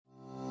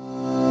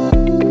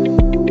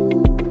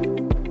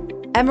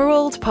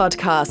Emerald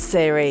Podcast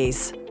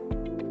Series.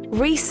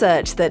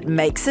 Research that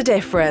makes a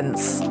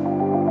difference.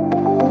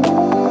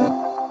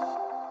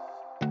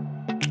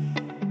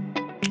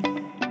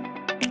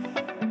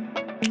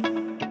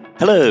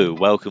 Hello,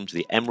 welcome to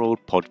the Emerald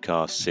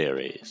Podcast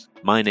Series.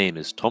 My name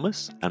is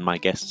Thomas, and my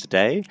guests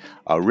today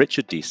are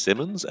Richard D.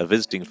 Simmons, a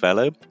visiting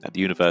fellow at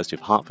the University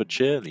of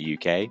Hertfordshire in the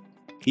UK.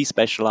 He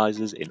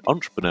specialises in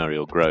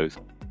entrepreneurial growth,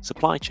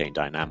 supply chain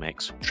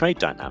dynamics, trade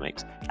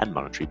dynamics, and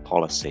monetary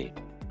policy.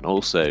 And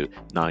also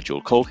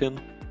Nigel Colkin,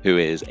 who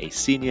is a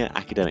senior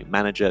academic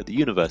manager at the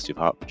University of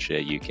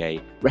Hertfordshire,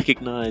 UK,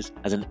 recognised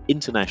as an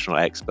international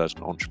expert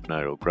on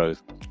entrepreneurial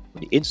growth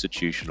and the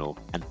institutional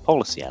and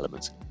policy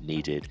elements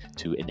needed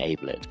to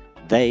enable it.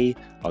 They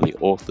are the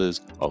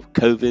authors of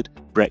COVID,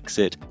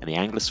 Brexit and the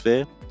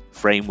Anglosphere,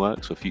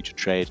 Frameworks for Future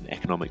Trade and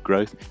Economic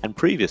Growth, and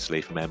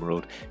previously from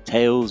Emerald,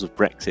 Tales of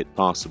Brexit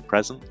Past and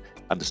Present,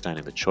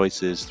 Understanding the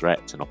Choices,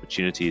 Threats and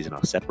Opportunities in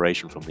Our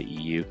Separation from the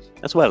EU,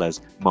 as well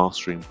as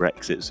Mastering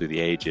Brexit Through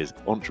the Ages,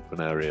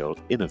 Entrepreneurial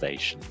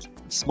Innovations,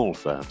 and Small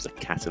Firms, a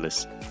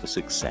Catalyst for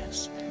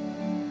Success.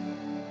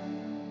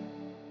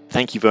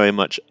 Thank you very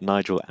much,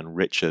 Nigel and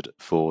Richard,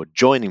 for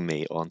joining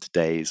me on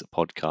today's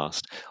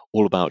podcast,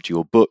 all about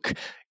your book,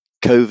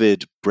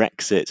 COVID,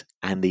 Brexit,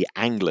 and the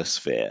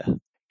Anglosphere.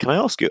 Can I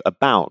ask you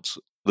about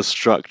the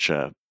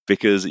structure?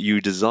 Because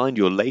you designed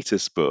your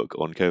latest book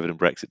on COVID and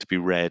Brexit to be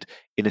read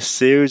in a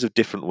series of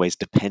different ways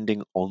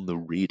depending on the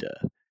reader.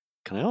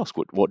 Can I ask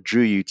what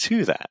drew you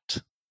to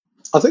that?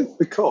 I think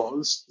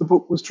because the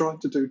book was trying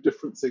to do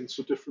different things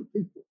for different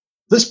people.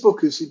 This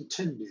book is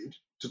intended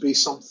to be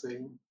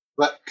something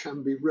that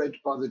can be read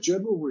by the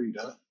general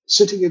reader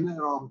sitting in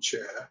their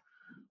armchair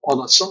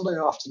on a Sunday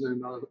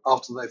afternoon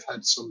after they've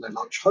had Sunday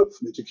lunch,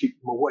 hopefully to keep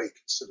them awake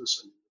instead of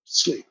sending them to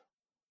sleep.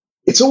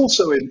 It's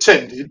also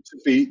intended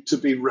to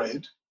be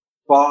read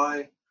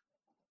by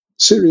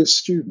serious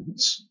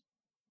students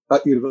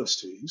at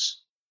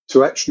universities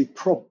to actually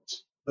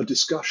prompt a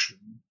discussion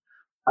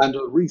and a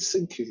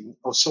rethinking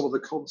of some of the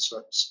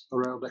concepts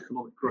around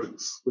economic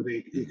growth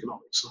within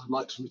economics. And I'd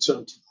like to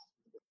return to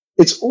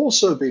that. It's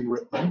also been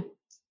written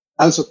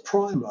as a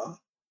primer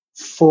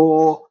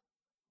for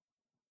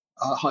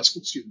high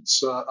school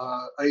students,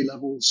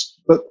 A-levels,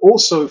 but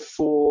also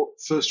for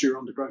first-year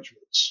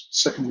undergraduates,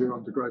 second-year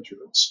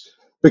undergraduates,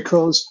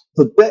 because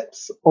the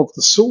depth of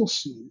the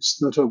sources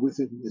that are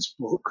within this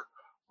book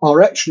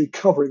are actually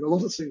covering a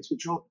lot of things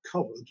which aren't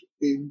covered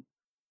in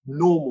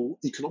normal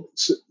economic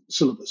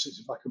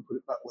syllabuses, if I can put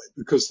it that way,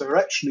 because they're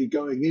actually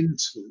going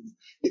into,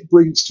 it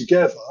brings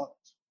together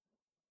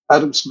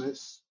Adam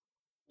Smith,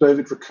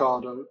 David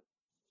Ricardo,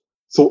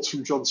 thoughts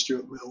from John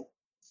Stuart Mill,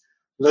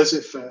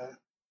 laissez-faire,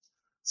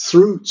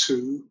 through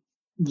to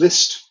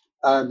List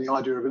and the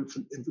idea of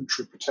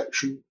inventory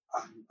protection,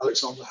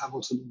 Alexander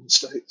Hamilton in the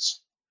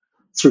States,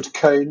 through to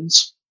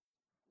Keynes,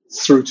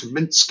 through to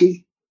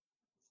Minsky.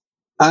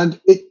 And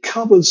it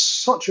covers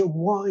such a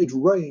wide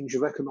range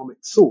of economic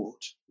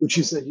thought, which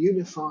is then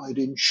unified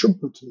in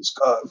Schumpeter's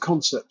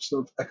concepts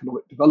of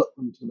economic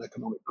development and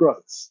economic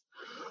growth,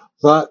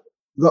 that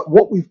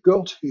what we've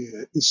got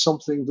here is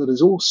something that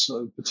is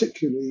also,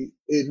 particularly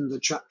in the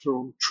chapter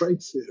on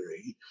trade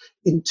theory,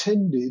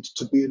 intended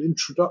to be an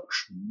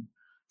introduction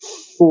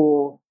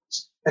for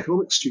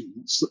economic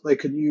students that they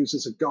can use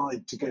as a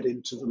guide to get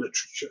into the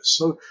literature.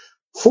 So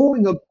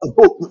forming a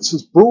book that's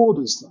as broad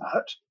as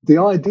that, the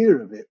idea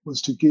of it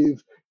was to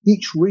give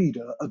each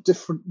reader a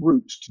different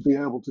route to be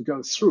able to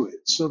go through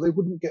it so they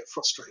wouldn't get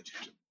frustrated.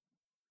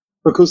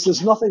 Because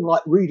there's nothing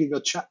like reading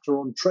a chapter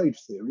on trade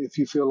theory if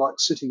you feel like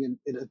sitting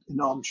in an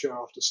armchair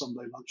after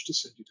Sunday lunch to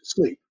send you to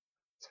sleep.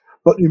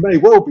 But you may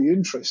well be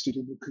interested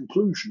in the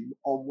conclusion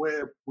on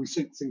where we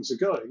think things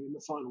are going in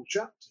the final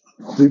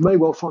chapter. You may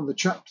well find the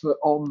chapter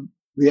on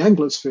the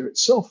Anglosphere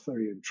itself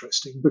very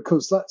interesting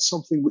because that's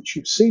something which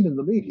you've seen in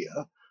the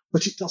media,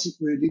 but it doesn't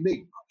really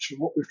mean much. And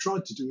what we've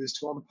tried to do is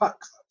to unpack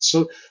that.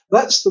 So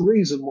that's the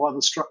reason why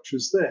the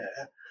structure's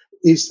there,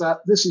 is that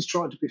this is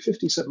trying to be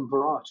 57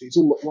 varieties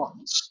all at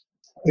once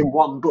in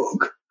one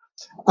book,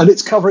 and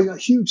it's covering a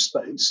huge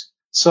space.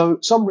 So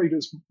some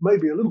readers may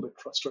be a little bit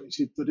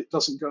frustrated that it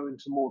doesn't go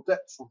into more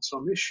depth on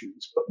some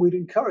issues, but we'd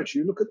encourage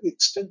you, look at the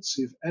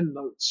extensive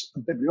endnotes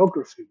and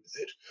bibliography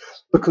with it,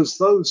 because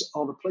those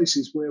are the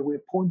places where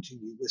we're pointing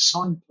you, we're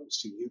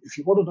signposting you. If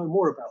you want to know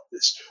more about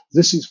this,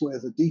 this is where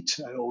the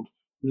detailed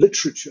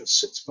literature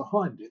sits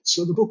behind it.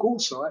 So the book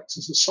also acts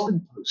as a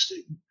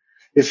signposting.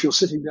 If you're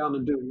sitting down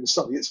and doing a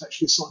study, it's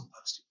actually a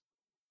signposting.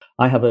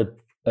 I have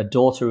a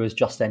daughter who has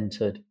just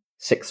entered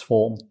sixth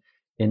form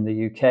in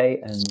the UK,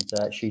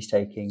 and she's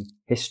taking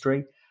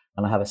history.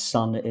 And I have a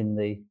son in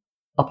the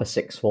upper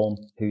sixth form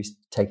who's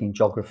taking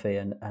geography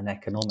and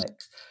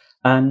economics.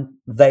 And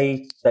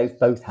they've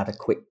both had a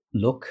quick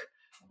look,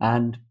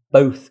 and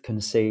both can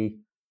see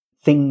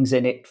things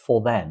in it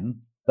for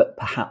them, but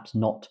perhaps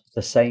not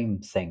the same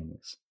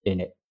things in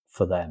it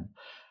for them.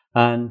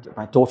 And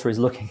my daughter is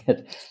looking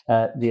at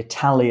the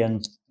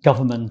Italian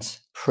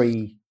government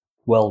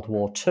pre-World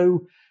War II,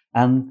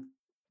 and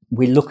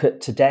we look at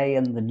today,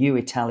 and the new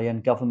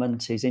Italian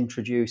government is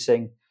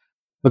introducing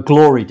the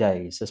glory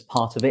days as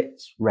part of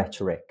its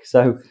rhetoric.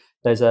 So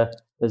there's a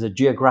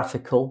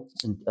geographical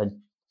and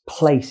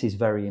place is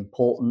very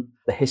important.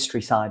 The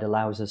history side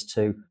allows us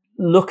to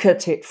look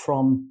at it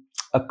from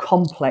a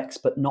complex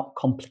but not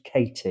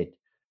complicated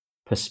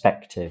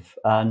perspective.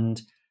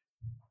 And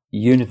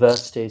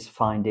universities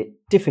find it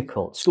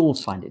difficult,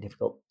 schools find it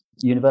difficult,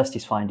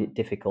 universities find it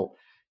difficult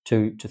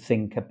to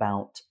think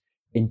about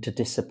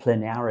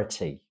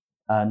interdisciplinarity.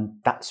 And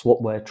that's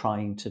what we're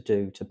trying to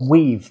do, to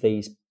weave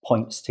these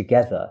points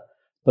together,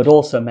 but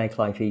also make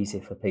life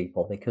easy for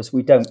people, because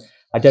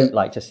I don't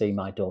like to see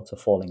my daughter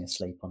falling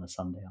asleep on a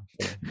Sunday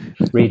afternoon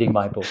reading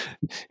my book.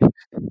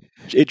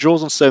 It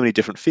draws on so many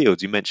different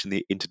fields. You mentioned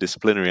the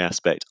interdisciplinary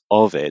aspect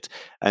of it.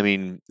 I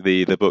mean,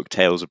 the book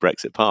Tales of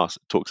Brexit Past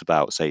talks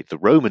about, say, the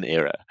Roman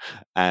era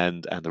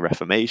and the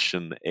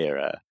Reformation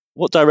era.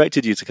 What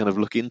directed you to kind of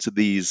look into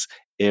these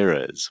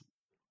eras?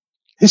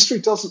 History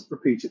doesn't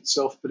repeat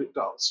itself, but it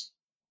does.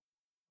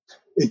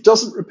 It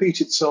doesn't repeat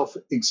itself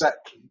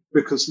exactly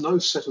because no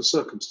set of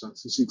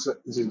circumstances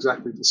is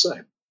exactly the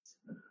same.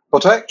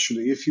 But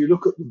actually, if you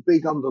look at the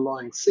big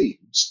underlying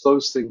themes,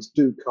 those things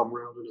do come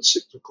around on a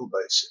cyclical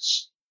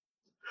basis.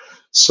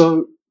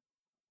 So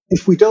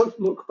if we don't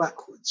look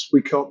backwards,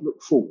 we can't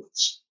look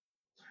forwards.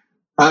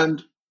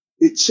 And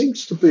it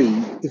seems to be,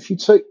 if you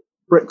take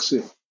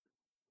Brexit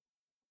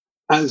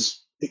as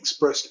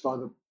expressed by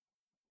the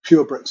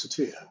pure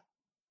Brexiteer,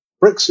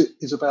 Brexit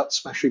is about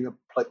smashing a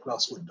plate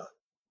glass window.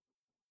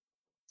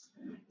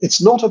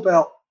 It's not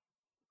about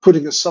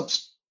putting a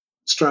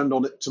substrand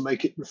on it to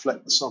make it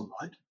reflect the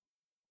sunlight.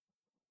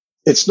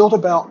 It's not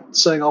about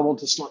saying I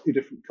want a slightly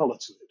different color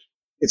to it.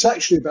 It's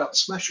actually about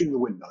smashing the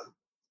window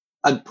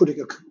and putting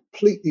a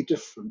completely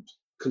different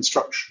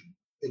construction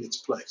in its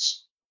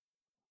place.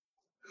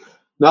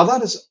 Now,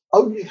 that has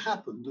only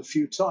happened a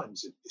few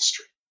times in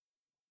history.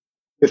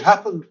 It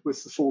happened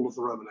with the fall of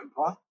the Roman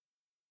Empire.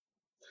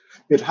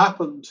 It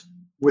happened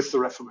with the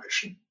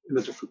Reformation in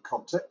a different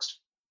context.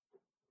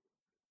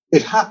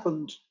 It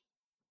happened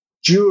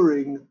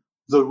during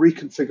the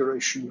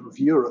reconfiguration of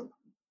Europe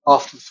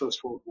after the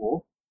First World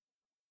War,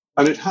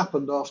 and it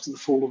happened after the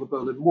fall of the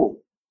Berlin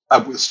Wall,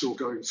 and we're still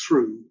going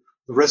through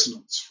the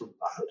resonance from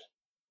that.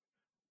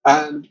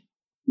 And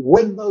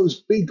when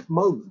those big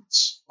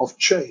moments of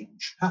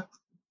change happen,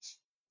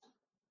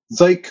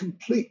 they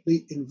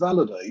completely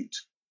invalidate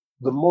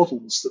the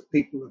models that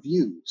people have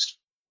used,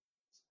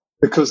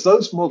 because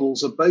those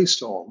models are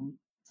based on,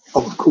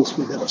 of course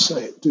we never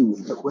say it, do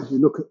we? But when you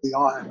look at the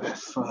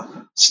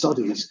IMF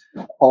studies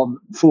on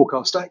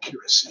forecast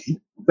accuracy,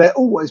 they're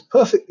always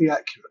perfectly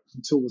accurate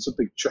until there's a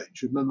big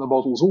change, and then the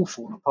models all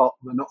fall apart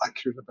and they're not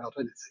accurate about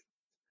anything.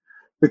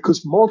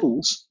 Because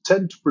models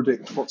tend to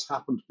predict what's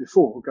happened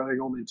before going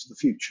on into the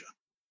future.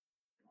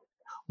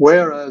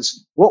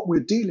 Whereas what we're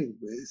dealing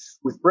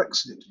with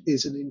Brexit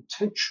is an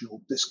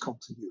intentional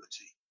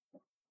discontinuity.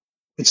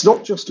 It's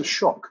not just a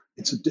shock,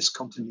 it's a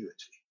discontinuity.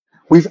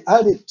 We've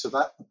added to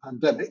that the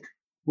pandemic,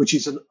 which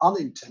is an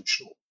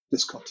unintentional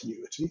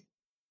discontinuity.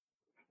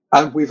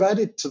 And we've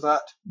added to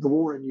that the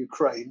war in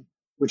Ukraine,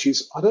 which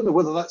is, I don't know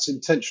whether that's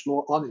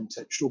intentional or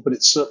unintentional, but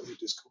it's certainly a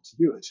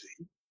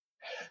discontinuity.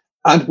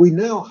 And we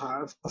now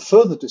have a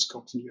further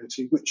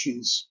discontinuity, which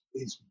is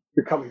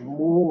becoming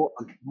more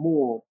and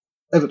more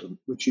evident,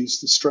 which is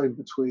the strain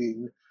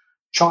between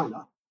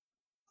China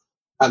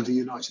and the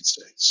United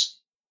States.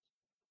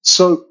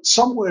 So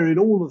somewhere in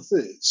all of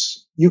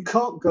this, you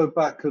can't go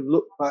back and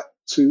look back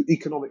to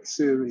economic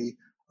theory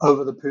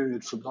over the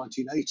period from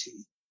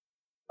 1980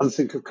 and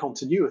think of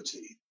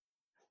continuity.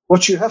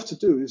 What you have to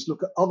do is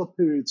look at other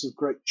periods of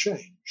great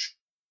change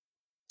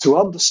to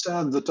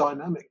understand the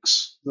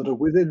dynamics that are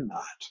within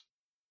that.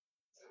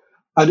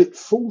 And it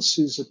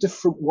forces a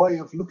different way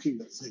of looking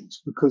at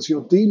things, because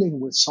you're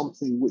dealing with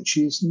something which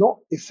is not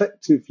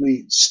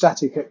effectively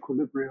static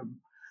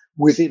equilibrium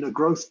within a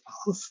growth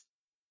path.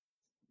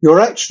 You're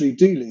actually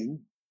dealing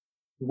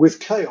with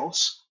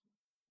chaos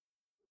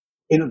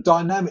in a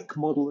dynamic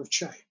model of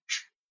change.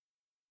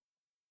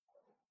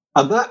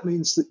 And that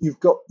means that you've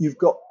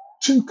got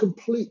two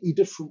completely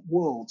different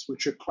worlds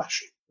which are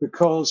clashing,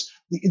 because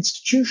the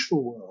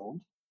institutional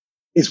world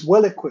is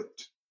well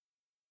equipped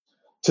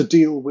to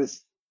deal with,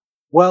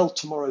 well,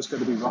 tomorrow's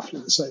going to be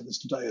roughly the same as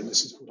today, and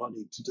this is what I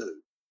need to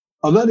do.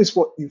 And that is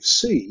what you've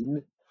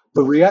seen,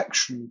 the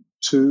reaction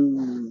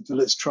to the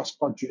Liz Truss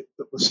budget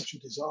that was such a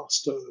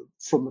disaster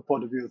from the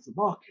point of view of the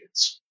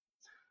markets.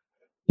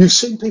 You've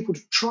seen people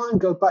try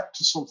and go back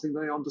to something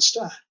they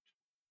understand.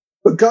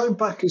 But going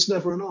back is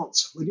never an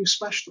answer. When you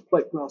smash the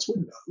plate glass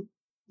window,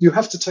 you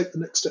have to take the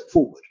next step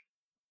forward.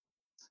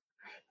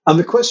 And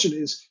the question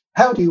is,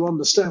 how do you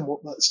understand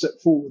what that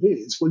step forward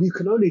is? Well, you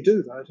can only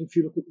do that if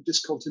you look at the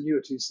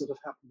discontinuities that have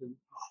happened in the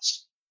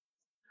past.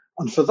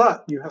 And for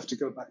that, you have to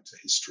go back to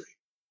history.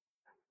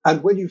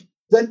 And when you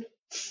then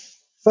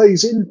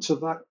phase into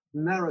that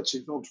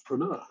narrative,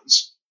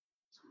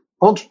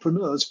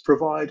 entrepreneurs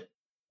provide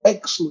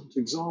excellent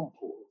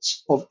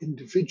examples of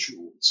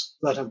individuals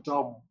that have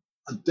done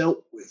and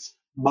dealt with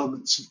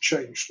moments of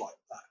change like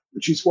that,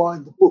 which is why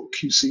in the book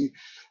you see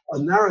a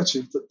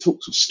narrative that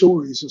talks of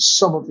stories of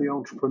some of the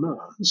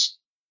entrepreneurs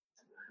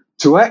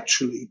to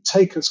actually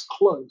take us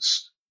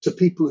close to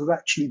people who've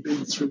actually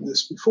been through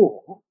this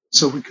before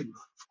so we can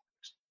learn from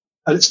it.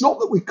 And it's not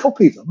that we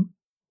copy them,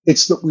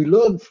 it's that we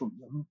learn from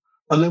them,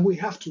 and then we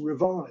have to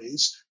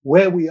revise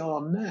where we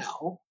are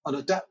now and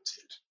adapt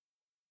it.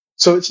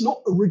 So it's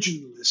not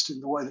originalist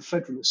in the way the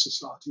Federalist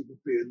Society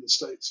would be in the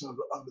States over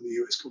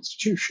the US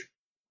Constitution.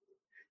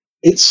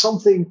 It's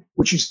something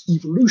which is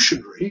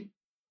evolutionary,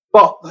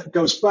 but that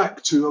goes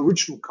back to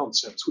original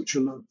concepts which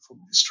are learned from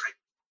history.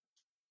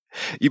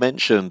 You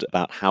mentioned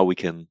about how we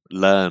can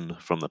learn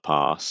from the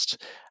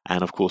past,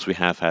 and of course we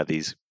have had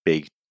these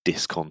big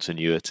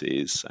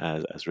discontinuities,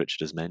 as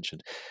Richard has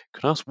mentioned.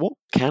 Could I ask, what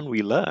can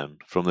we learn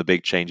from the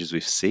big changes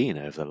we've seen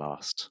over the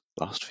last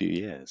few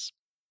years?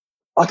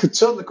 I could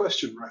turn the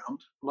question round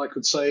and I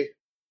could say,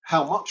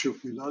 how much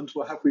have we learned,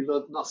 or have we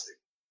learned nothing?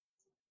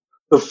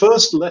 The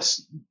first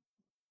lesson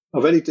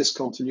of any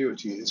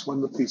discontinuity is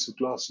when the piece of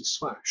glass is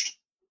smashed,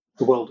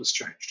 the world has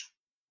changed.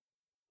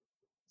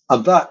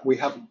 And that we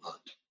haven't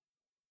learned.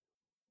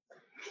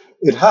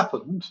 It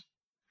happened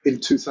in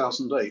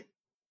 2008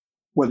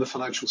 when the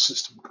financial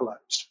system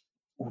collapsed,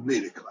 or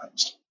nearly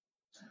collapsed.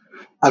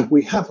 And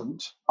we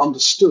haven't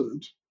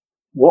understood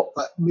what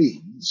that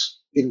means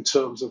in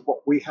terms of what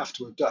we have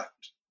to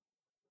adapt.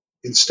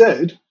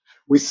 Instead,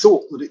 we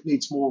thought that it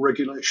needs more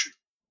regulation.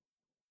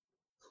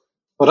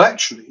 But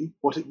actually,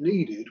 what it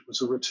needed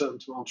was a return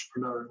to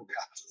entrepreneurial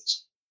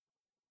capitalism.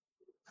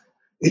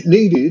 It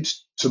needed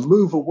to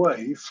move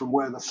away from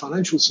where the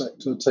financial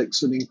sector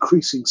takes an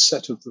increasing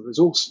set of the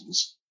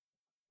resources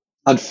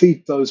and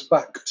feed those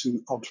back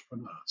to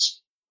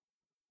entrepreneurs.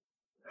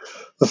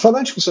 The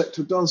financial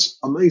sector does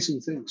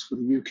amazing things for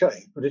the UK,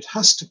 but it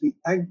has to be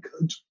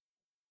anchored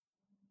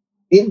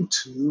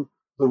into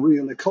the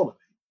real economy.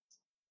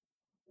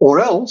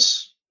 Or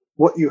else,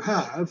 what you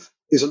have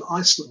is an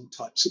Iceland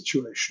type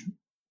situation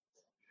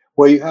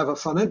where you have a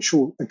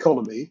financial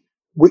economy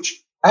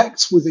which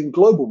acts within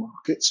global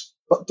markets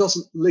but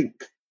doesn't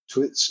link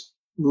to its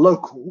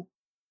local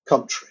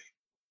country.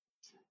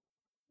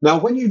 Now,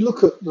 when you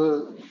look at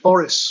the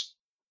Boris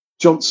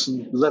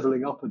Johnson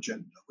levelling up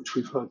agenda, which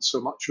we've heard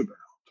so much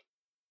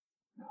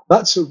about,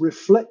 that's a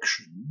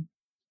reflection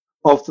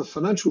of the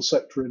financial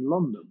sector in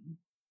London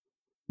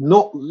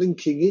not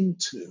linking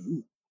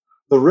into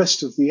the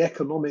rest of the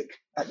economic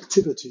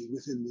activity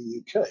within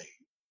the UK,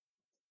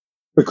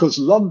 because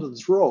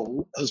London's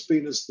role has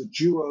been as the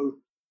duo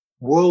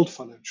world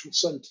financial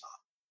centre,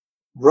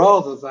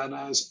 rather than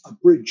as a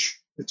bridge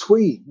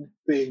between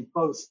being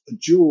both a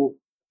dual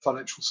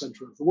financial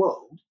centre of the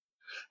world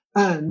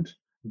and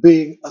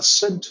being a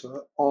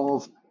centre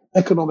of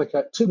economic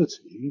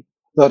activity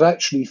that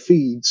actually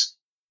feeds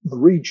the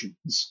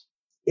regions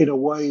in a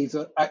way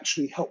that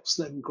actually helps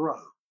them grow.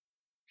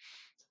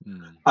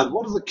 And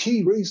one of the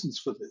key reasons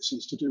for this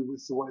is to do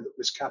with the way that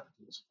risk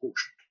capital is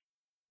apportioned.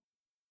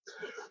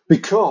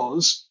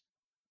 Because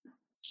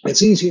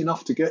it's easy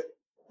enough to get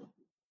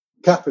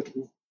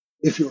capital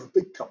if you're a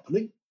big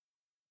company,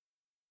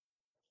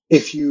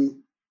 if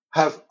you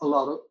have a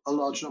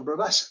large number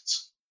of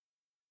assets.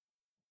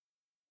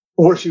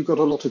 Or if you've got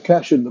a lot of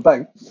cash in the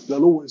bank,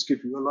 they'll always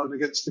give you a loan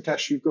against the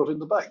cash you've got in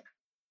the bank.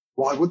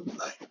 Why wouldn't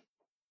they?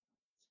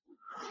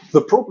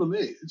 The problem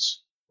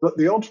is that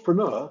the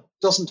entrepreneur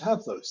doesn't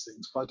have those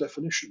things by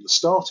definition. The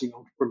starting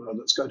entrepreneur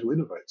that's going to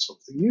innovate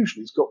something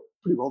usually has got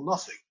pretty well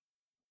nothing.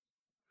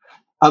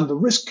 And the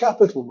risk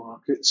capital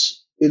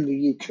markets in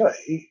the UK,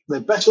 they're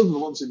better than the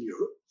ones in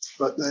Europe,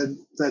 but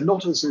they're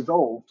not as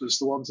evolved as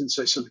the ones in,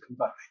 say, Silicon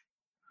Valley.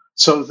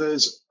 So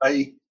there's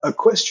a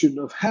question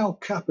of how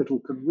capital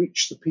can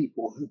reach the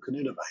people who can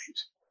innovate.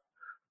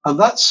 And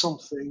that's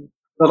something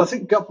that I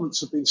think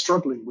governments have been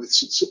struggling with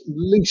since at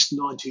least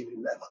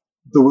 1911.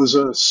 There was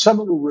a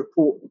seminal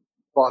report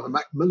by the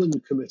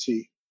Macmillan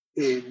Committee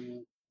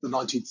in the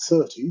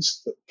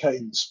 1930s that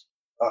Keynes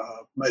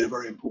made a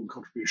very important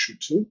contribution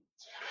to.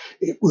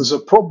 It was a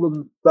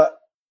problem that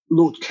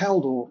Lord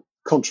Caldor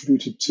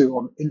contributed to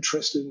on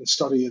interest in a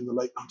study in the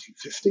late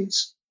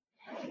 1950s.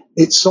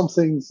 It's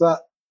something that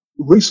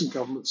recent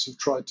governments have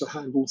tried to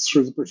handle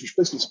through the British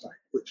Business Bank,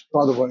 which,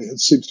 by the way,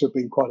 seems to have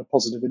been quite a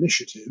positive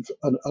initiative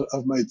and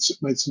have made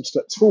some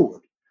steps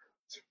forward.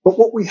 But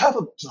what we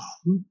haven't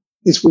done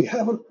is we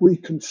haven't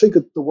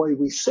reconfigured the way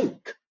we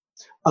think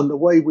and the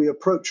way we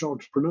approach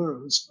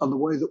entrepreneurs and the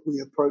way that we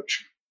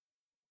approach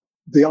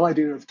the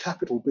idea of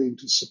capital being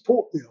to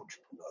support the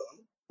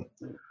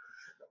entrepreneur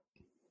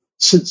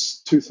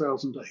since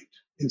 2008.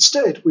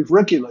 Instead, we've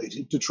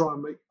regulated to try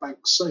and make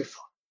banks safer.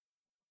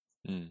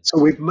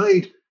 So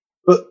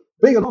but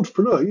being an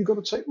entrepreneur, you've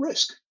got to take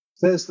risk.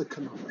 There's the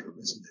conundrum,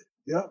 isn't it?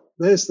 Yeah,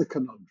 there's the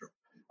conundrum.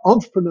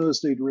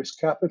 Entrepreneurs need risk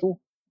capital.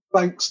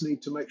 Banks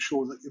need to make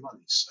sure that your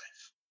money's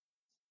safe.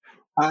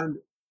 And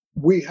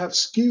we have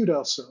skewed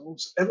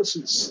ourselves ever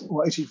since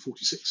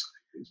 1846.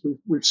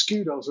 We've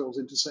skewed ourselves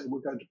into saying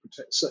we're going to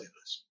protect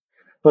savers.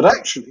 But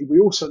actually, we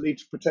also need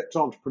to protect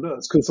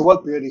entrepreneurs because there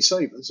won't be any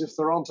savers if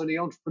there aren't any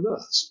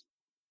entrepreneurs.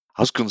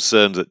 I was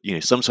concerned that,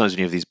 sometimes when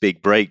you have these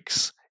big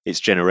breaks,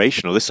 it's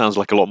generational. This sounds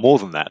like a lot more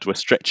than that. We're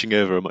stretching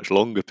over a much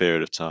longer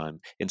period of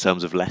time in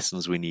terms of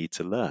lessons we need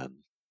to learn.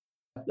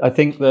 I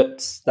think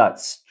that's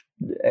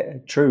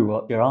true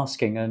what you're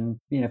asking. And,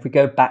 if we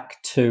go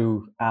back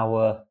to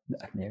our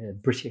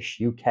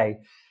British UK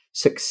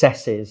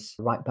successes,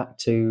 right back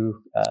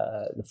to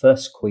the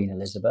first Queen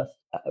Elizabeth,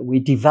 we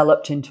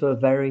developed into a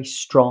very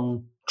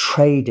strong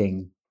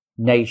trading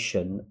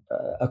nation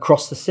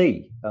across the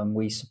sea.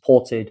 We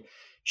supported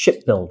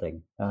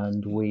shipbuilding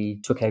and we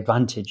took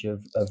advantage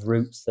of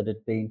routes that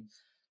had been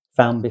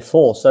found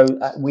before. So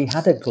we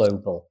had a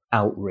global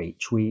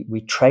outreach.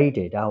 We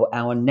traded.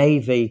 Our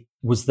navy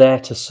was there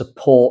to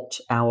support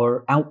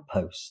our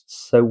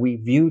outposts. So we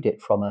viewed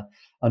it from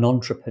an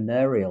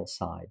entrepreneurial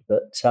side.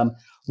 But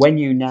when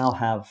you now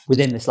have,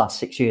 within this last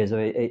 6 years,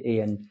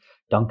 Ian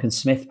Duncan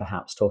Smith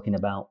perhaps talking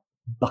about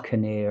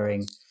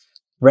buccaneering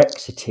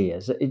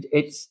Brexiteers,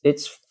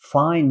 it's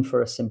fine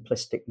for a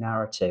simplistic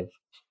narrative,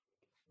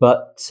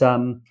 but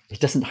it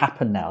doesn't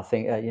happen now. I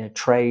think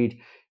trade.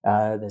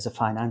 There's a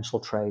financial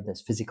trade,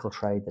 there's physical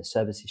trade, there's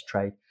services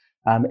trade.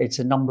 It's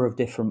a number of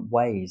different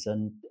ways,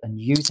 and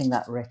using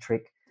that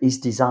rhetoric is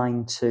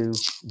designed to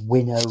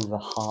win over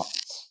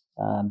hearts,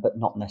 but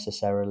not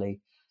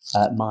necessarily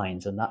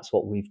minds. And that's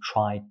what we've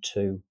tried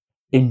to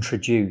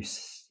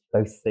introduce,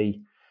 both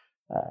the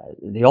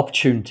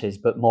opportunities,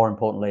 but more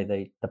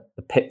importantly,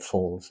 the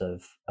pitfalls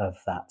of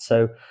that.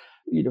 So,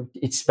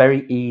 it's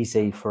very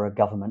easy for a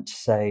government to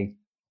say,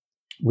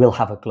 we'll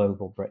have a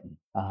global Britain.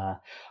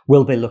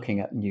 We'll be looking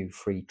at new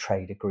free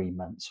trade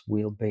agreements.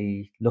 We'll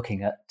be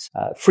looking at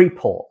free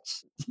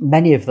ports.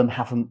 Many of them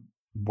haven't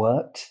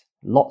worked.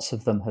 Lots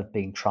of them have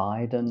been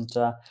tried. And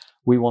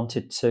we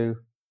wanted to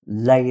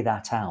lay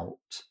that out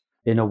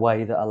in a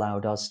way that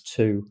allowed us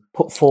to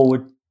put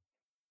forward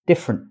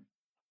different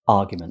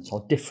arguments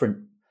or different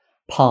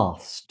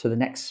paths to the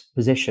next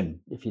position.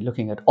 If you're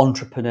looking at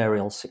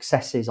entrepreneurial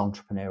successes,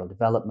 entrepreneurial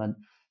development,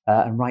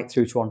 and right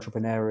through to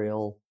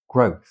entrepreneurial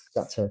growth,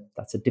 that's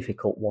a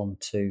difficult one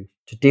to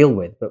deal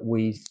with, but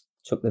we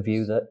took the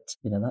view that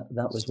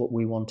that was what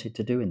we wanted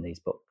to do in these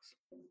books.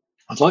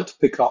 I'd like to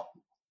pick up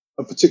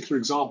a particular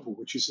example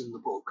which is in the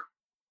book,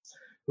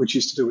 which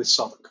is to do with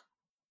Southwark,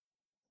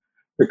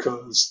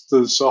 because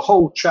there's a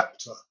whole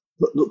chapter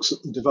that looks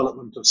at the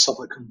development of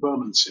Southwark and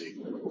Bermondsey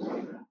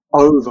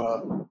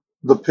over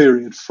the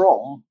period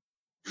from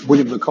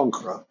William the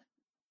Conqueror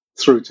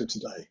through to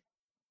today.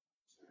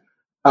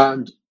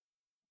 And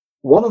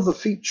one of the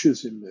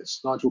features in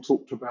this, Nigel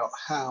talked about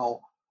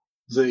how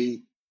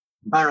the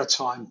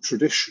maritime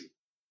tradition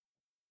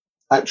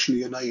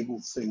actually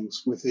enabled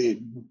things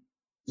within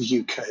the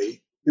UK.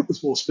 It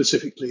was more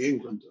specifically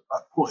England at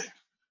that point,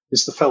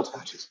 is the felt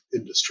hat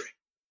industry.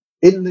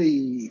 In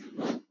the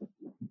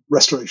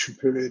Restoration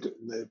period,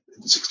 in the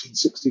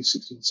 1660s,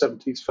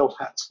 1670s, felt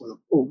hats were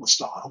all the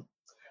style.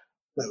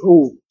 They were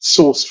all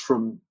sourced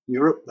from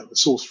Europe. They were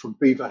sourced from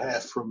beaver hair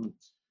from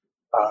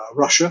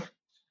Russia.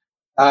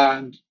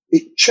 And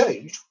it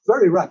changed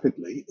very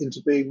rapidly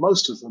into being,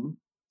 most of them,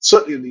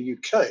 certainly in the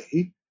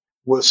UK,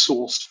 were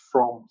sourced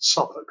from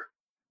Southwark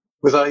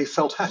with a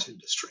felt hat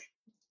industry.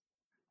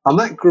 And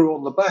that grew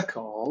on the back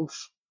of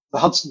the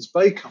Hudson's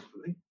Bay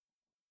Company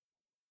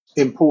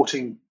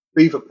importing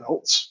beaver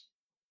pelts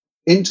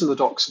into the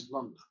docks in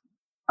London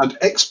and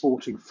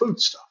exporting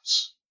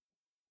foodstuffs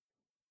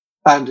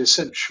and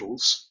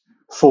essentials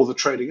for the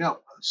trading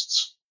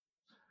outposts.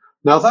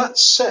 Now that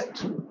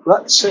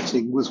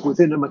setting was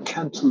within a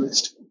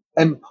mercantilist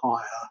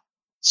empire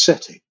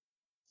setting.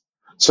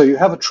 So you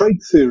have a trade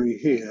theory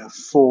here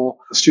for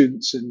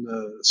students in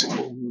the sixth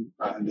form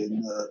and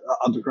in the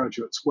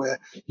undergraduates, where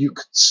you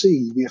can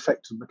see the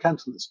effect of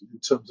mercantilism in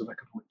terms of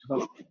economic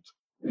development,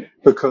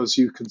 because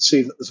you can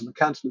see that there's a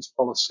mercantilist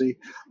policy.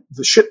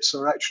 The ships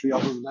are actually,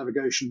 under the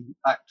Navigation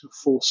Act,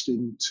 forced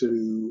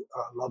into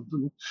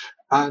London,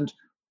 and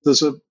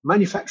there's a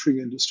manufacturing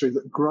industry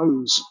that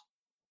grows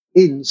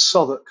in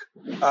Southwark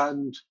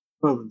and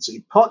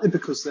Bermondsey, partly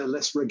because they're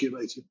less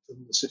regulated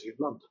than the City of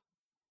London,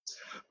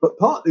 but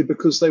partly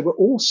because they were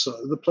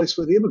also the place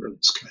where the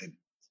immigrants came.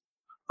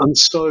 And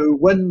so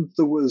when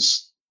there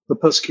was the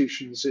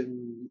persecutions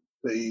in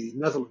the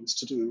Netherlands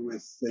to do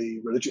with the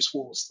religious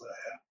wars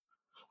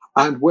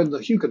there, and when the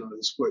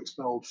Huguenots were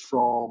expelled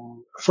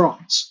from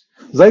France,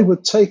 they were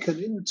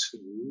taken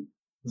into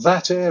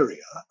that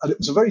area, and it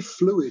was a very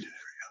fluid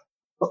area,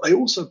 but they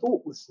also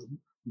brought with them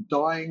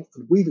dyeing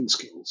and weaving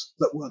skills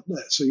that weren't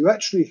there. So you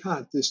actually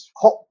had this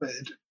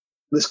hotbed,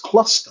 this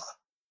cluster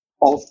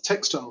of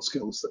textile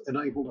skills that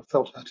enabled a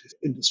felt hat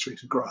industry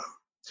to grow.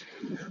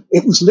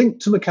 It was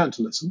linked to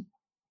mercantilism,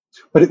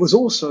 but it was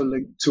also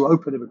linked to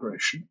open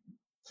immigration.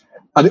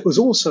 And it was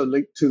also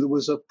linked to, there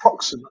was a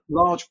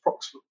large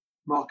proximate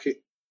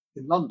market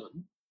in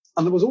London,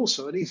 and there was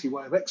also an easy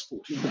way of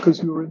exporting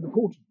because you were in the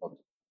port of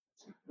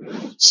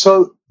London.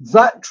 So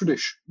that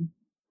tradition,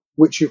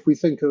 which if we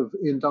think of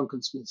Ian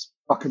Duncan Smith's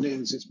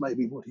Buccaneers is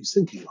maybe what he's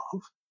thinking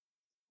of,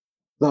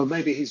 though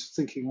maybe he's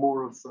thinking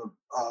more of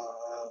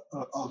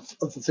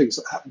the things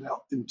that happened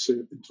out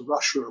into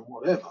Russia and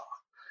whatever,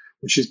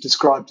 which is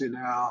described in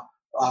our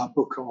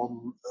book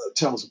on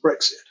Tales of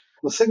Brexit.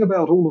 The thing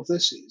about all of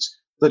this is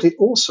that it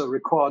also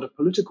required a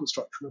political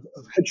structure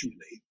of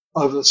hegemony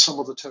over some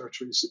of the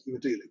territories that you were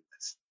dealing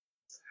with.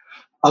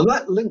 And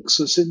that links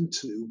us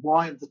into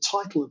why in the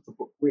title of the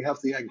book we have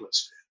the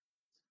Anglosphere.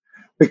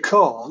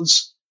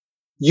 Because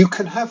you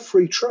can have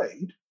free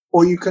trade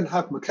or you can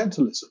have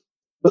mercantilism,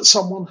 but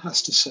someone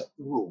has to set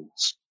the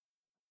rules.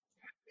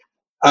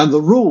 And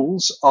the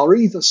rules are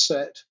either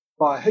set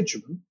by a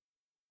hegemon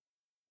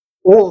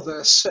or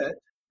they're set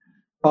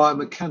by a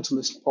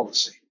mercantilist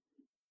policy.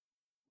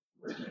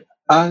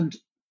 And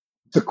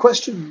the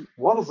question,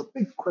 one of the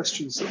big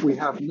questions that we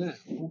have now,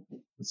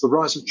 with the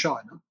rise of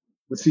China,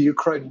 with the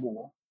Ukraine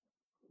war,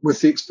 with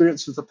the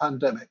experience of the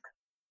pandemic,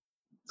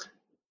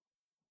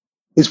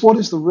 is what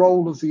is the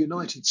role of the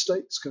United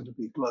States going to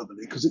be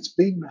globally? Because it's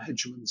been the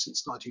hegemon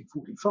since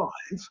 1945.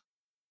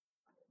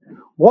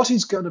 What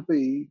is going to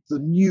be the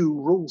new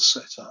rule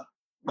setter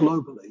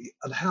globally,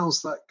 and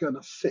how's that going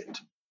to fit?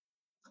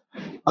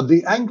 And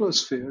the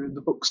Anglosphere in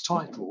the book's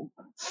title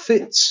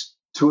fits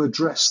to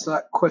address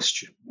that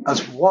question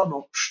as one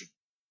option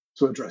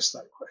to address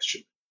that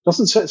question.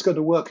 Doesn't say it's going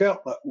to work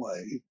out that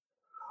way.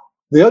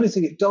 The only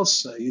thing it does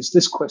say is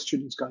this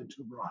question is going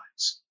to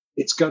arise.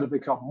 It's going to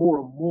become more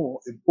and more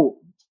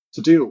important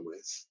to deal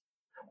with.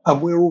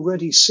 And we're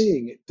already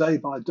seeing it day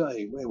by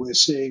day, where we're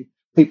seeing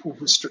people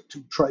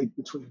restricting trade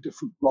between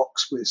different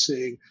blocks. We're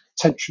seeing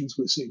tensions,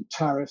 we're seeing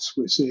tariffs,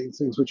 we're seeing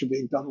things which are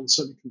being done on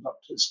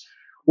semiconductors.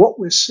 What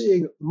we're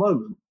seeing at the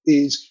moment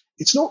is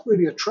it's not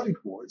really a trade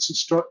war. It's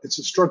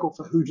a struggle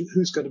for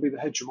who's going to be the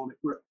hegemonic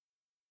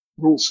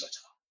rule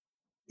setter.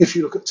 If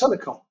you look at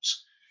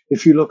telecoms,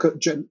 if you look at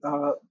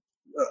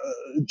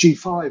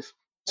G5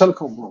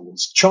 telecom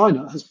rules,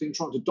 China has been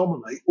trying to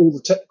dominate all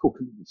the technical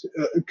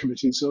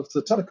committees of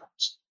the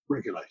telecoms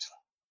regulator.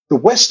 The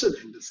Western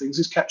end of things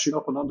is catching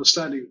up and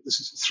understanding that this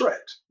is a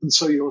threat. And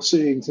so you're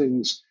seeing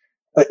things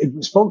in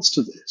response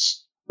to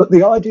this. But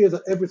the idea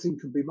that everything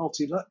can be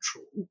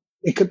multilateral,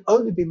 it can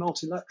only be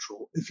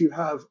multilateral if you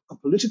have a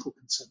political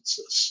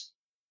consensus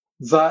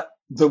that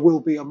there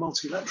will be a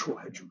multilateral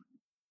hegemon.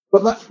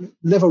 But that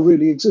never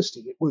really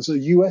existed. It was a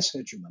US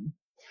hegemon,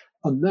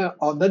 and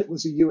then it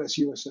was a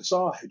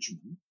US-USSR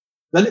hegemon,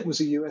 then it was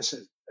a US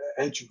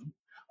hegemon,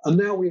 and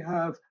now we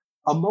have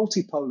a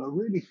multipolar,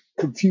 really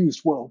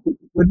confused world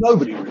where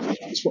nobody really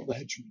knows what the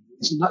hegemon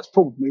is, and that's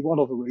probably one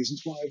of the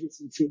reasons why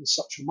everything feels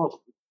such a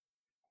muddle.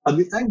 And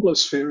the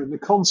Anglosphere, in the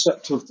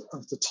concept of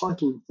the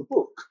title of the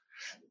book,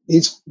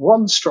 is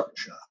one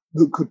structure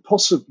that could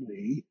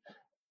possibly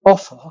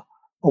offer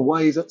a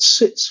way that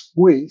sits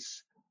with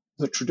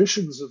the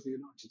traditions of the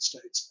United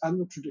States and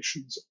the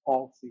traditions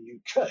of the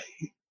UK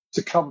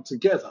to come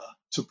together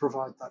to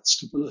provide that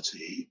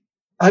stability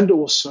and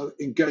also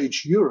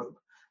engage Europe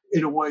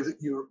in a way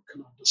that Europe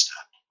can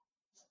understand.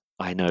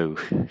 I know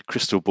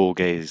crystal ball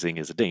gazing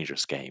is a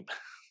dangerous game.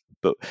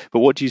 But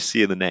what do you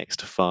see in the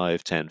next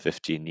 5, 10,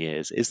 15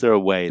 years? Is there a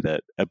way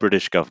that a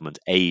British government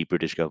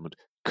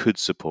could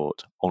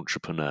support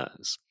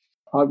entrepreneurs?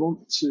 I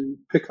want to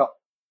pick up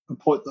a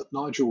point that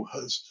Nigel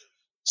has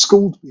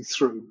schooled me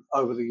through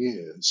over the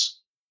years,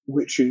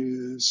 which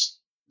is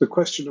the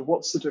question of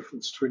what's the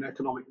difference between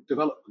economic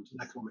development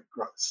and economic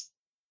growth.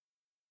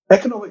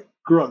 Economic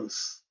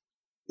growth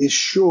is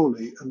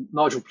surely, and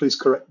Nigel, please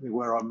correct me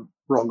where I'm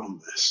wrong on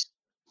this,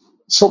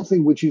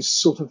 something which is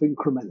sort of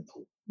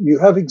incremental. You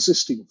have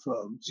existing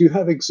firms, you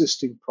have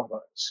existing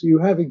products, you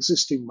have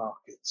existing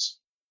markets.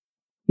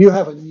 You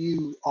have a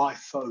new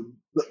iPhone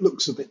that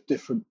looks a bit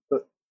different,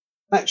 but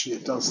actually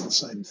it does the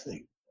same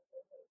thing.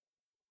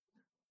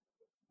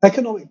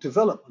 Economic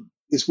development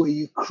is where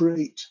you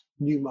create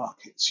new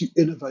markets, you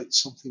innovate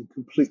something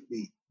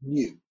completely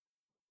new.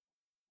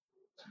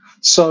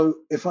 So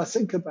if I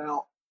think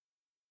about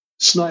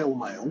snail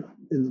mail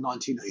in the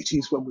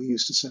 1980s when we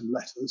used to send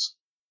letters,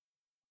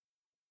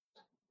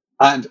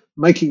 and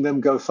making them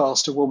go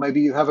faster, well,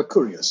 maybe you have a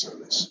courier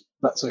service.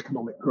 That's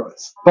economic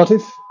growth. But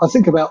if I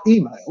think about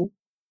email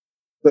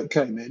that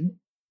came in,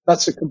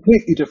 that's a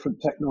completely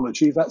different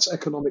technology. That's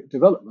economic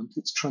development.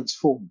 It's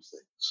transformed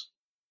things.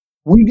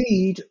 We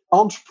need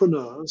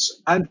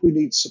entrepreneurs and we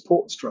need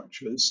support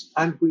structures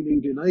and we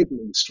need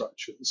enabling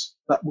structures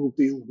that will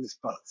deal with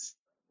both.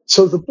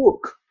 So the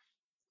book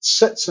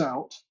sets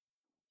out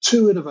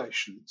two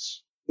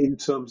innovations in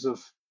terms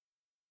of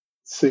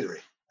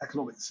theory,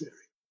 economic theory.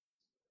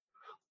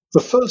 The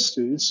first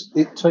is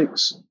it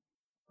takes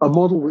a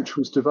model which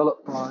was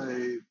developed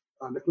by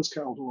Nicholas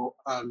Kaldor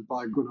and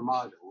by Gunnar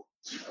Myrdal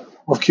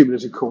of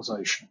cumulative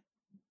causation,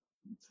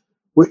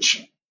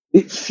 which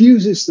it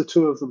fuses the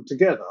two of them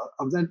together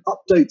and then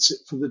updates it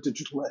for the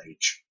digital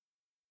age.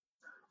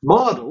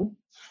 Myrdal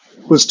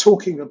was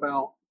talking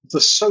about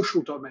the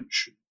social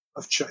dimension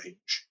of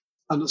change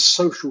and the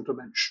social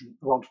dimension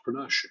of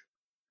entrepreneurship.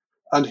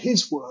 And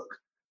his work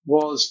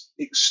was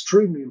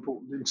extremely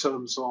important in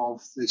terms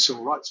of the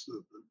civil rights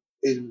movement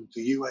in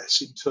the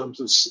US, in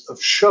terms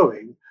of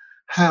showing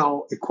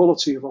how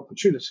equality of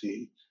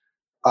opportunity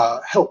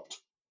helped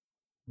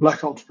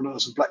black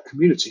entrepreneurs and black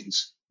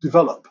communities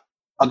develop,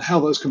 and how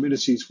those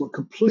communities were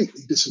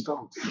completely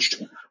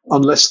disadvantaged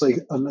unless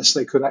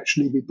they could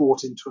actually be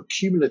brought into a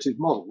cumulative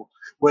model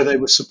where they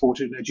were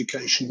supported in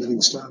education,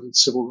 living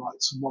standards, civil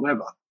rights, and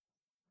whatever.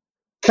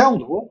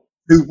 Kaldor,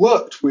 who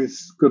worked with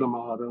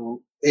Gunnar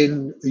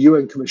in the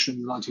UN Commission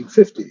in the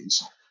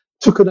 1950s,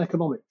 took an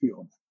economic view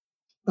on it.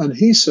 And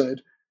he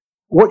said,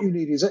 what you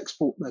need is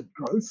export-led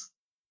growth.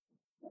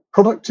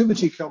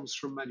 Productivity comes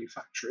from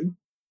manufacturing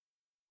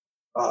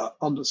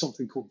under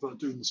something called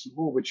Verdun's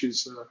law, which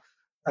is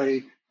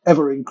a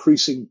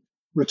ever-increasing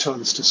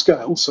returns to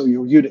scale. So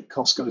your unit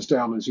cost goes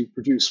down as you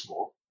produce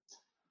more.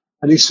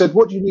 And he said,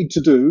 what you need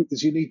to do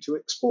is you need to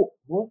export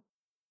more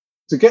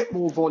to get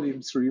more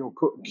volume through your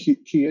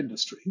key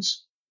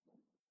industries.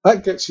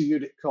 That gets your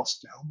unit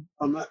cost down,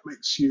 and that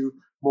makes you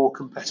more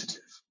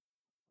competitive.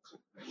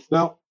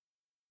 Now,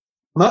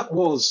 that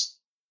was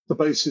the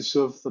basis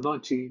of the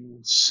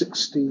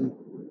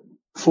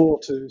 1964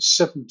 to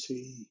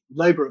 70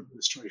 Labour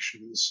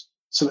administration's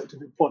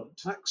selective employment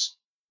tax,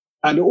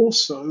 and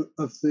also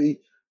of the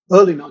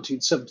early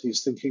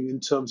 1970s thinking in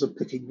terms of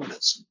picking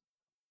winners.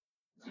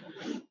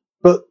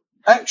 But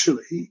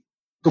actually,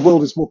 the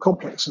world is more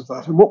complex than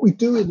that. And what we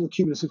do in the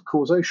cumulative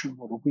causation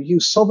model, we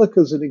use Southwark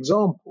as an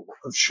example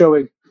of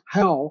showing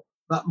how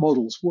that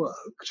model's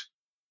worked.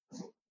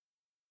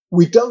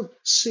 We don't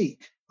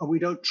seek, and we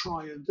don't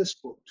try in this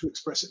book to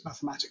express it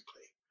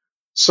mathematically.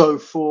 So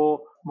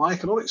for my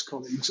economics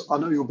colleagues, I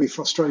know you'll be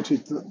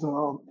frustrated that there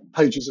aren't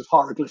pages of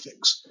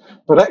hieroglyphics,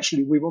 but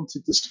actually we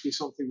wanted this to be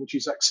something which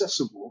is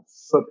accessible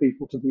for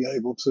people to be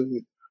able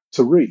to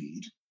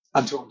read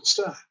and to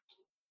understand.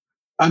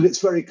 And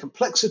its very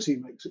complexity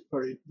makes it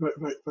very, very,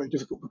 very, very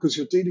difficult, because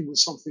you're dealing with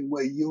something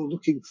where you're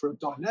looking for a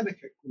dynamic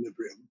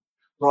equilibrium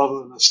rather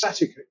than a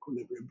static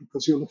equilibrium,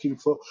 because you're looking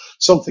for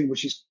something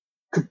which is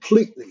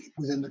completely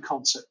within the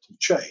concept of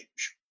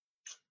change.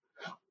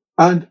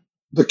 And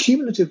the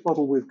cumulative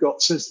model we've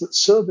got says that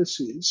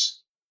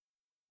services,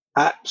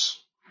 apps,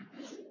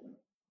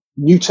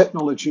 new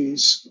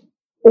technologies,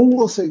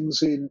 all the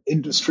things in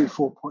Industry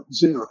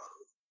 4.0,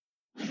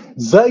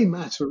 they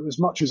matter as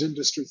much as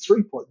Industry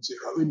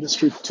 3.0,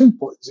 Industry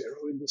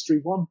 2.0,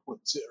 Industry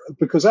 1.0,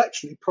 because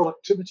actually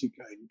productivity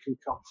gain can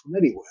come from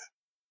anywhere.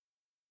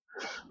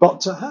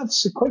 But to have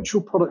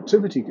sequential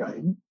productivity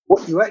gain,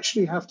 what you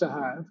actually have to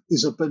have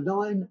is a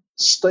benign,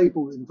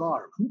 stable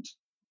environment.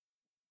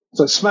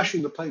 So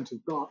smashing the plate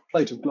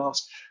of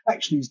glass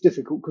actually is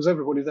difficult, because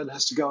everybody then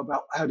has to go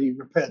about how do you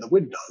repair the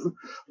window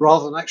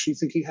rather than actually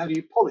thinking how do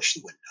you polish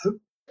the window.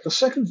 The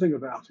second thing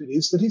about it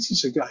is that it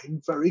is,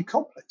 again, very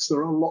complex.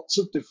 There are lots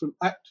of different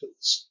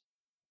actors.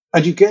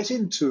 And you get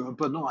into a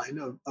benign,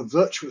 a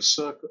virtuous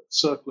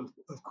circle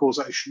of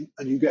causation,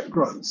 and you get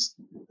growth.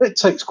 It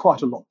takes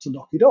quite a lot to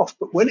knock it off.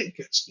 But when it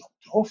gets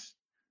knocked off,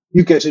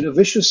 you get in a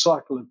vicious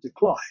cycle of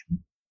decline.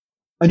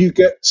 And you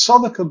get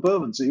Southwark and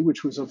Bermondsey,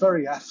 which was a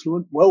very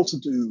affluent,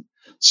 well-to-do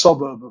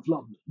suburb of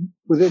London,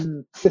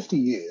 within 50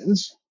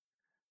 years,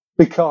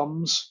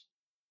 becomes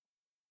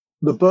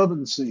the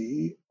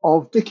Bermondsey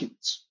of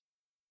Dickens,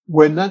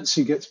 where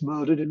Nancy gets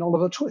murdered in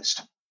Oliver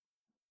Twist.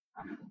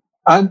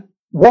 And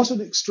what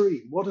an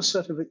extreme, what a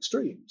set of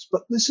extremes.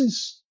 But this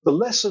is the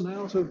lesson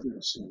out of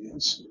this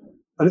is,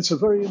 and it's a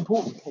very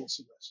important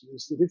policy lesson,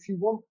 is that if you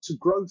want to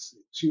grow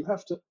things, you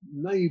have to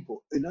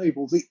enable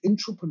the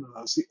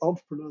entrepreneurs, the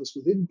entrepreneurs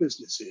within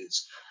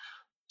businesses,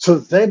 to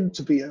them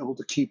to be able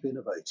to keep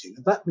innovating.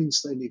 And that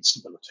means they need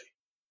stability.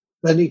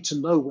 They need to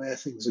know where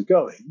things are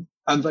going,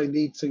 and they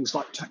need things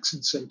like tax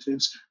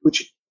incentives,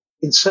 which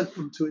incent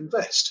them to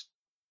invest.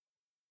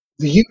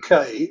 The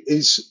UK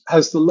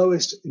has the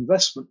lowest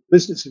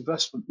business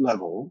investment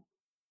level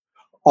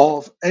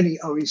of any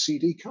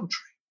OECD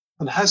country,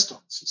 and has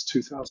done since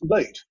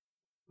 2008.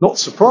 Not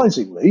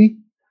surprisingly,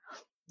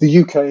 the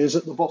UK is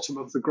at the bottom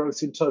of the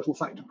growth in total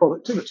factor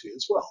productivity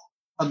as well.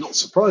 And not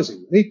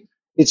surprisingly,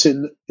 it's at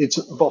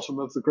the bottom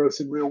of the growth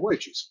in real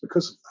wages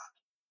because of that.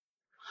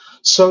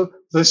 So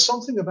there's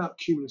something about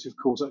cumulative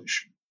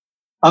causation.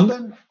 And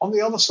then on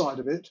the other side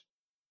of it,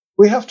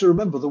 we have to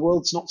remember the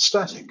world's not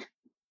static.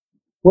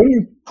 When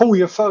you pull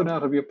your phone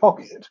out of your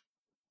pocket,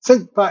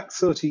 think back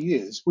 30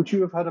 years, would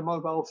you have had a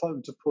mobile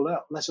phone to pull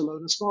out, let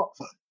alone a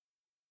smartphone?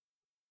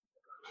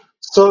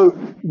 So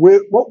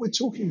what we're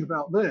talking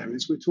about there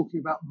is we're talking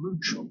about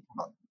moonshot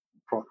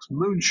products,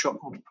 moonshot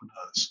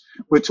entrepreneurs.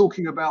 We're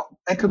talking about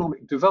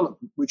economic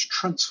development which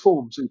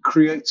transforms and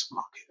creates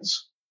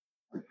markets.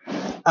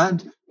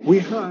 And we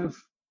have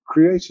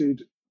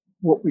created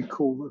what we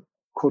call the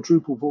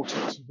quadruple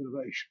vortex of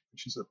innovation,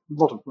 which is a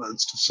lot of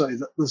words to say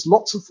that there's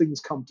lots of things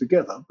come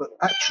together, but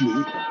actually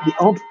the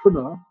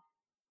entrepreneur,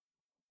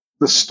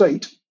 the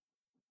state,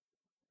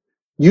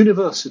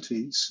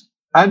 universities,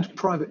 and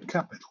private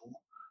capital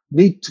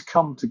need to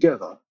come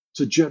together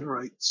to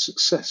generate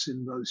success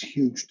in those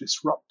huge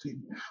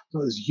disrupting,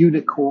 those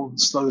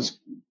unicorns, those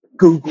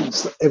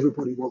Googles that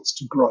everybody wants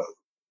to grow.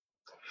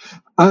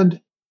 And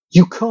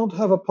you can't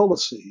have a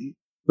policy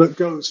that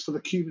goes for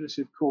the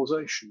cumulative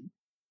causation,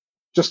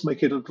 just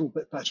make it a little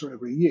bit better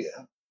every year,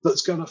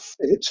 that's going to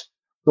fit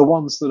the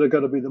ones that are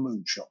going to be the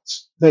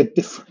moonshots. They're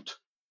different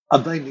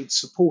and they need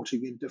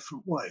supporting in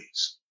different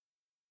ways.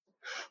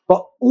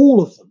 But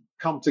all of them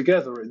come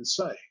together in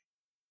saying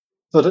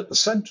that at the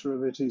centre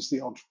of it is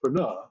the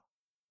entrepreneur,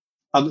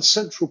 and the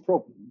central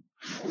problem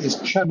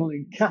is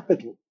channeling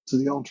capital to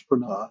the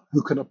entrepreneur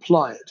who can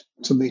apply it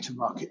to meet a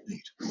market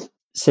need.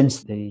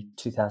 Since the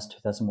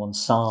 2000-2001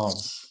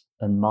 SARS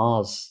and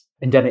MARS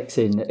endemics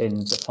in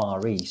the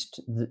Far East,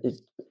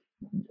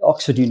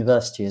 Oxford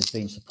University has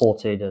been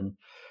supported and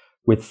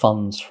with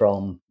funds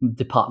from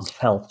Department of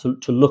Health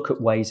to look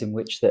at ways in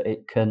which that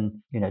it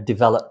can,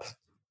 develop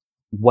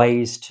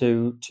ways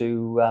to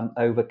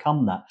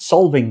overcome that.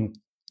 Solving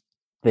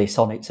this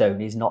on its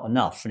own is not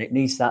enough, and it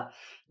needs that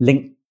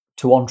link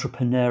to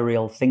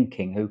entrepreneurial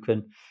thinking who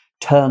can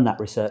turn that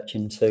research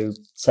into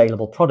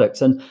saleable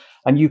products.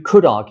 And you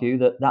could argue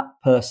that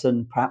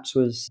person perhaps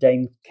was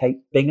Dame Kate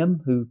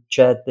Bingham, who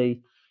chaired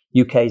the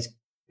UK's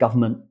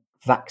government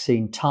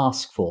vaccine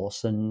task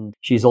force, and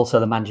she's also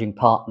the managing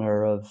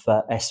partner of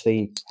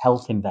SV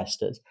Health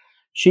Investors.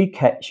 She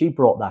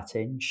brought that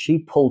in. She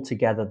pulled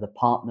together the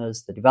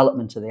partners, the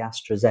development of the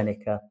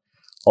AstraZeneca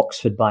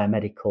Oxford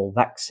biomedical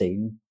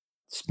vaccine,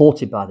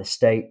 supported by the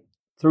state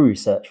through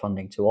research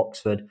funding to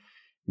Oxford,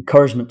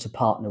 encouragement to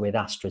partner with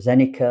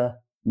AstraZeneca,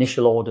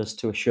 initial orders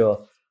to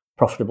assure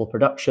profitable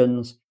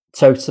productions.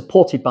 So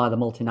supported by the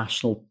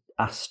multinational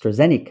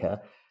AstraZeneca,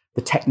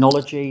 the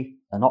technology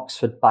and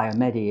Oxford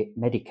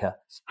Biomedica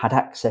had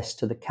access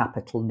to the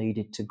capital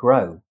needed to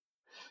grow.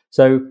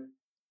 So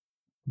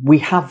we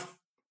have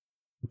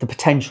the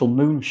potential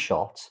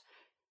moonshot.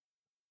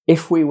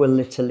 If we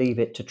were to leave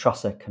it to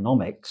Truss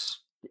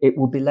economics, it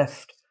will be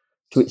left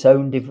to its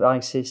own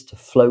devices to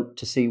float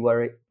to see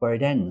where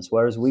it ends.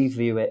 Whereas we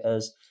view it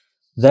as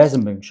there's a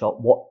moonshot.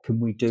 What can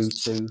we do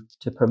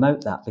to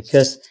promote that?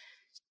 Because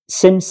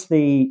since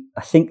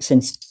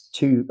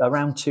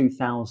around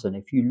 2000,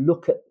 if you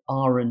look at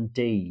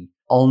R&D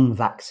on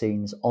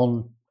vaccines,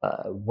 on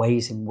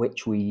ways in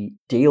which we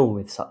deal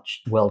with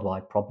such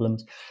worldwide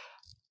problems,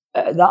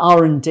 the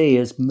R&D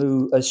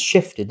has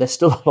shifted. There's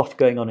still a lot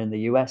going on in the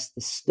US.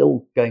 There's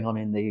still going on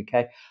in the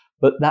UK.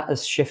 But that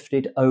has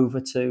shifted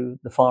over to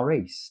the Far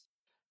East,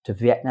 to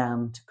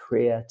Vietnam, to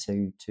Korea,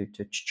 to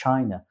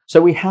China. So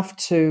we have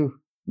to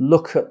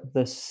look at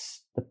the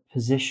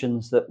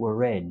positions that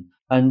we're in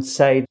and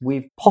say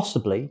we've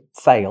possibly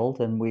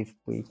failed and we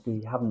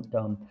haven't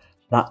done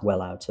that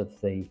well out of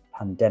the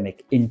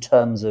pandemic in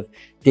terms of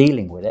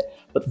dealing with it.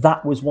 But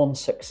that was one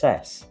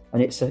success,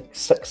 and it's a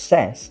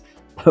success,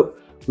 but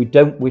we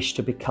don't wish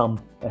to become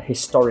a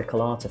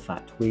historical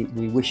artifact. We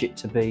wish it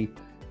to be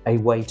a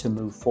way to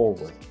move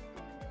forward.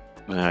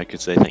 I could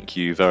say thank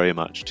you very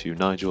much to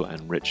Nigel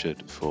and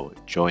Richard for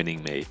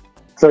joining me.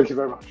 Thank you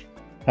very much.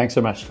 Thanks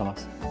so much,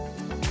 Thomas.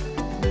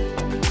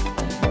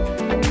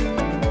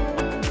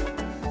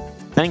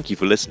 Thank you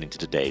for listening to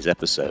today's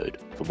episode.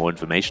 For more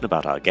information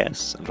about our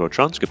guests and for a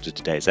transcript of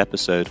today's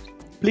episode,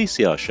 please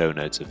see our show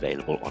notes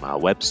available on our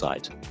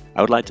website.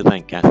 I would like to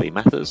thank Kathy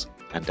Mathers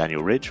and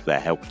Daniel Ridge for their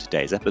help with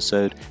today's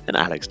episode, and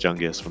Alex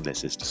Jungius from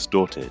This Is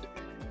Distorted.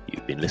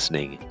 You've been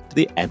listening to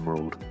the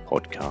Emerald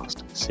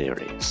Podcast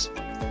Series.